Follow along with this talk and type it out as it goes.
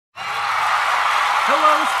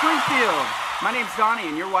Hello, Springfield! My name's Donnie,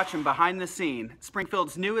 and you're watching Behind the Scene,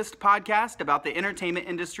 Springfield's newest podcast about the entertainment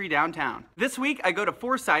industry downtown. This week, I go to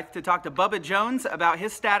Forsyth to talk to Bubba Jones about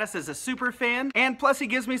his status as a super fan, and plus he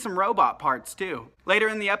gives me some robot parts, too. Later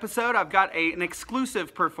in the episode, I've got an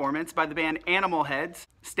exclusive performance by the band Animal Heads.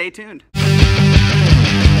 Stay tuned.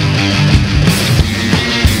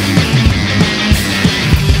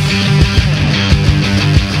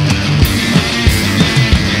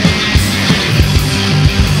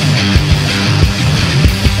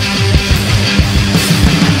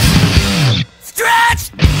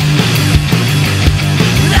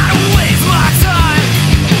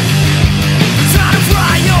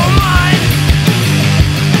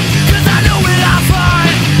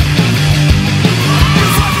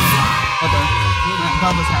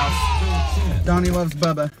 Bubba's house. Donnie loves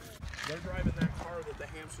Bubba. They're driving that car that the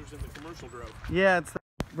hamsters in the commercial drove. Yeah, it's the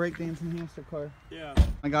breakdancing hamster car. Yeah.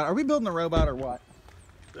 My God, are we building a robot or what?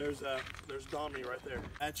 There's Dommy right there.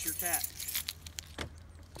 That's your cat.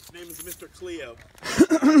 His name is Mr. Cleo.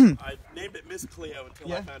 I named it Miss Cleo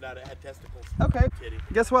until I found out it had testicles. Okay. Kitty.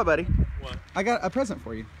 Guess what, buddy? What? I got a present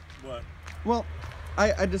for you. What? Well,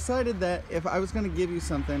 I decided that if I was going to give you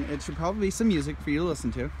something, it should probably be some music for you to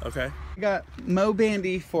listen to. Okay. I got Mo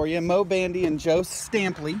Bandy for you. Mo Bandy and Joe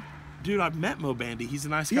Stampley. Dude, I've met Mo Bandy. He's a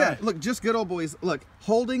nice guy. Yeah, look, just good old boys. Look,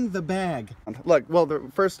 holding the bag. Look, well,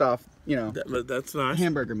 first off, you know, that's nice.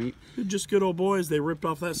 Hamburger meat. Just good old boys. They ripped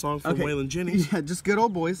off that song from Waylon Jennings. Yeah, just good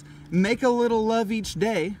old boys. Make a little love each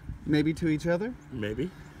day, maybe to each other. Maybe.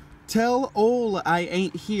 Tell Ole I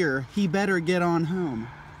ain't here. He better get on home.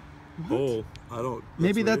 What? Oh, I don't.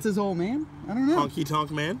 Maybe that's his old man. I don't know. Honky Tonk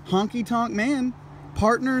Man. Honky Tonk Man.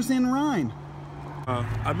 Partners in rhyme.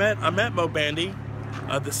 I met Mo Bandy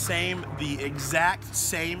the exact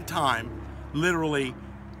same time, literally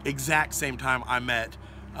exact same time I met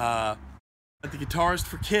the guitarist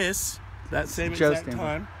for Kiss. That same exact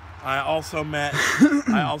time. I also met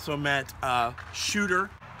Shooter,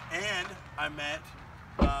 and I met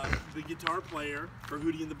the guitar player for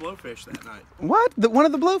Hootie and the Blowfish that night. What? One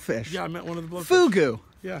of the Blowfish? Yeah, I met one of the Blowfish. Fugu.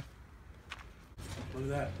 Yeah. What is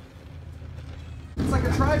that? It's like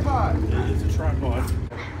a tripod. It is a tripod.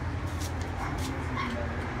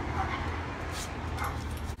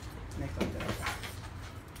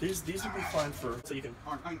 These would be fun for so you can.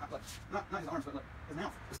 Not his arms, but look, his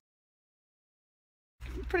mouth.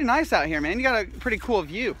 Pretty nice out here, man. You got a pretty cool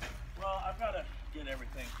view. Well, I've got to get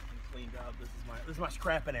everything cleaned up. This is my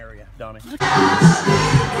scrapping area, Donnie.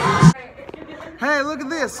 Hey, look at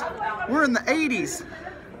this. We're in the 80s.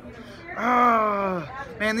 Oh,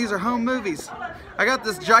 man, these are home movies. I got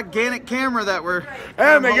this gigantic camera that we're...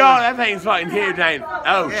 Oh my God, that thing's fucking huge, ain't it?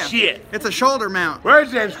 Oh, yeah. Shit. It's a shoulder mount.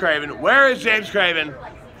 Where's James Craven? Where is James Craven?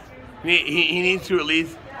 He needs to at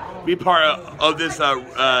least be part of this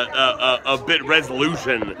a bit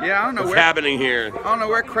resolution. Yeah, I don't know what's happening here. I don't know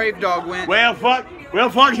where Crave Dog went. Well,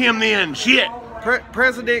 fuck him then. Shit.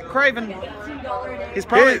 President Craven. He's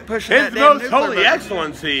probably pushing that His damn most holy button.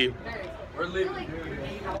 excellency.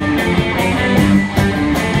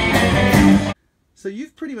 So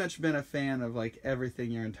you've pretty much been a fan of like everything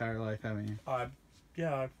your entire life, haven't you?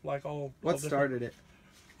 Yeah, like all. What started it?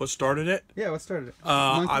 What started it? Yeah, what started it?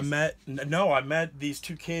 I met these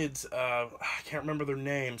two kids. I can't remember their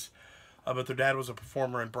names, but their dad was a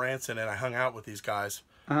performer in Branson, and I hung out with these guys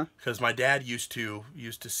because my dad used to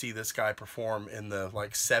see this guy perform in the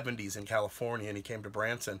like 70s in California, and he came to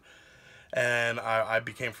Branson, and I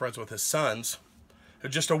became friends with his sons.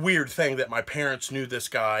 Just a weird thing that my parents knew this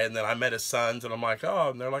guy, and then I met his sons, and I'm like, oh,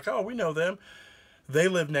 and they're like, oh, we know them. They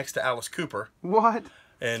live next to Alice Cooper. What?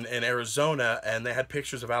 In Arizona, and they had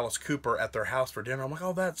pictures of Alice Cooper at their house for dinner. I'm like,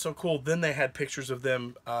 oh, that's so cool. Then they had pictures of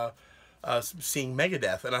them seeing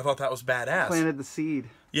Megadeth, and I thought that was badass. Planted the seed.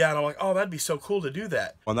 Yeah, and I'm like, oh, that'd be so cool to do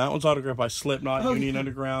that. Well, that one's autographed by Slipknot, Union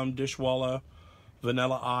Underground, Dishwalla,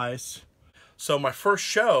 Vanilla Ice. So my first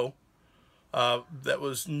show that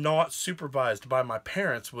was not supervised by my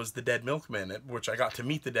parents was the Dead Milkmen, at which I got to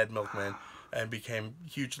meet the Dead Milkmen and became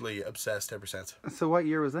hugely obsessed ever since. So what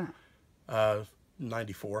year was that?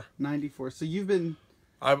 94. 94. So you've been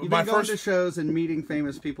going to shows and meeting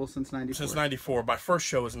famous people since 94. Since 94. My first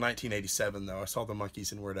show was in 1987, though. I saw the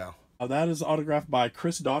Monkees in Weird Al. That is autographed by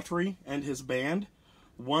Chris Daughtry and his band.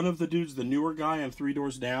 One of the dudes, the newer guy on Three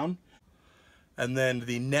Doors Down. And then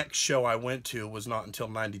the next show I went to was not until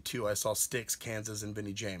 92. I saw Styx, Kansas, and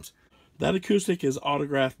Vinnie James. That acoustic is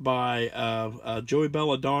autographed by Joey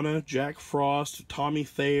Belladonna, Jack Frost, Tommy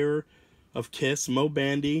Thayer of Kiss, Mo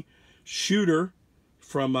Bandy, Shooter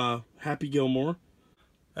from Happy Gilmore,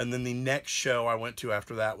 And then the next show I went to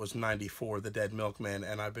after that was 94, The Dead Milkman,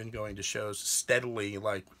 and I've been going to shows steadily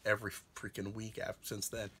like every freaking week since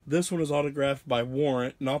then. This one is autographed by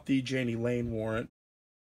Warrant, not the Janie Lane Warrant.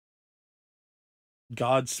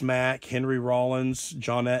 Godsmack, Henry Rollins,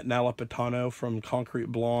 Johnette Nalapatano from Concrete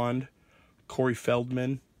Blonde, Corey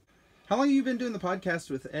Feldman. How long have you been doing the podcast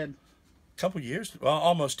with Ed? A couple years. Well,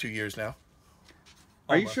 almost 2 years now.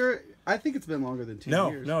 Are you sure? I think it's been longer than 2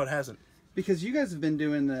 years. No, it hasn't. Because you guys have been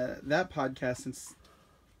doing that podcast since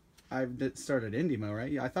I've started Indimo,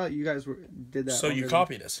 right? I thought you guys did that. So you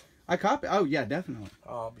copied us. I copied. Oh, yeah, definitely.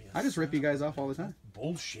 Oh, I just rip you guys off all the time.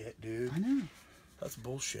 Bullshit, dude. I know. That's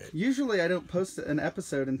bullshit. Usually I don't post an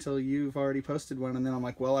episode until you've already posted one, and then I'm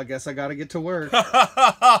like, well, I guess I got to get to work.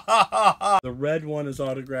 The red one is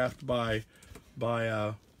autographed by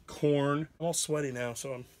Korn. I'm all sweaty now,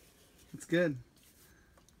 so I'm... It's good.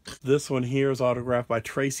 This one here is autographed by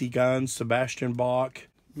Tracy Guns, Sebastian Bach.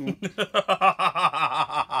 I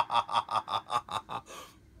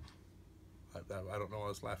don't know why I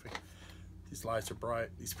was laughing. These lights are bright.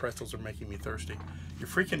 These pretzels are making me thirsty. You're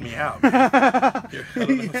freaking me out. Yes. I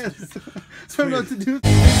don't know what to do.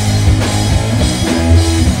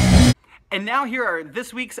 And now here are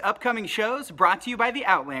this week's upcoming shows brought to you by the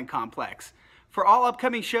Outland Complex. For all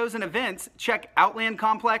upcoming shows and events, check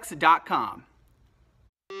outlandcomplex.com.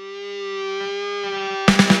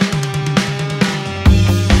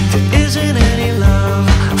 There isn't any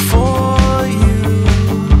love for you.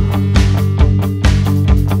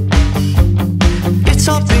 It's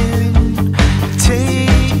all been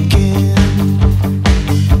taken.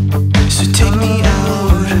 So take me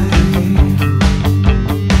out.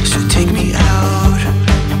 So take me out.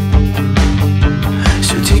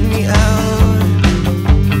 So take me out.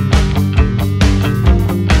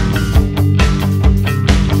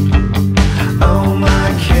 Oh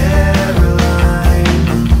my Caroline,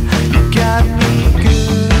 you got me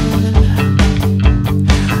good.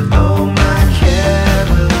 Oh my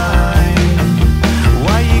Caroline,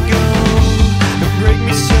 why you go and break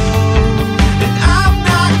me so that I'm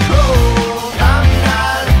not cold, I'm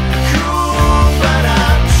not cool, but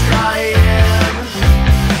I'm trying.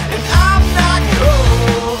 And I'm not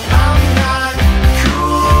cold, I'm not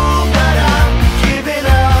cool, but I'm giving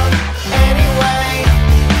up anyway.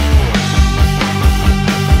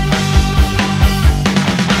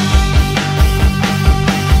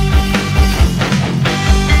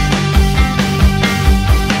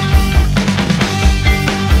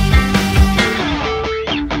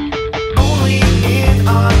 Only in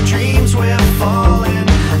our dreams we're falling.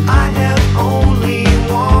 I have only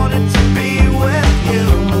wanted to be with you.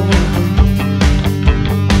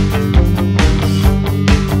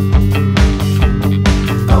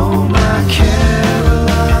 Oh my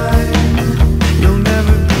Caroline, you'll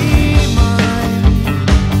never be mine.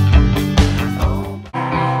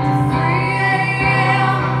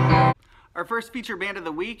 Our first feature band of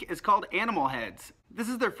the week is called Animal Heads. This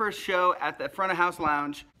is their first show at the Front of House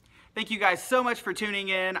Lounge. Thank you guys so much for tuning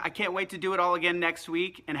in. I can't wait to do it all again next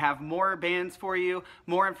week and have more bands for you,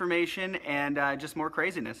 more information, and just more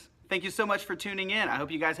craziness. Thank you so much for tuning in. I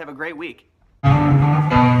hope you guys have a great week.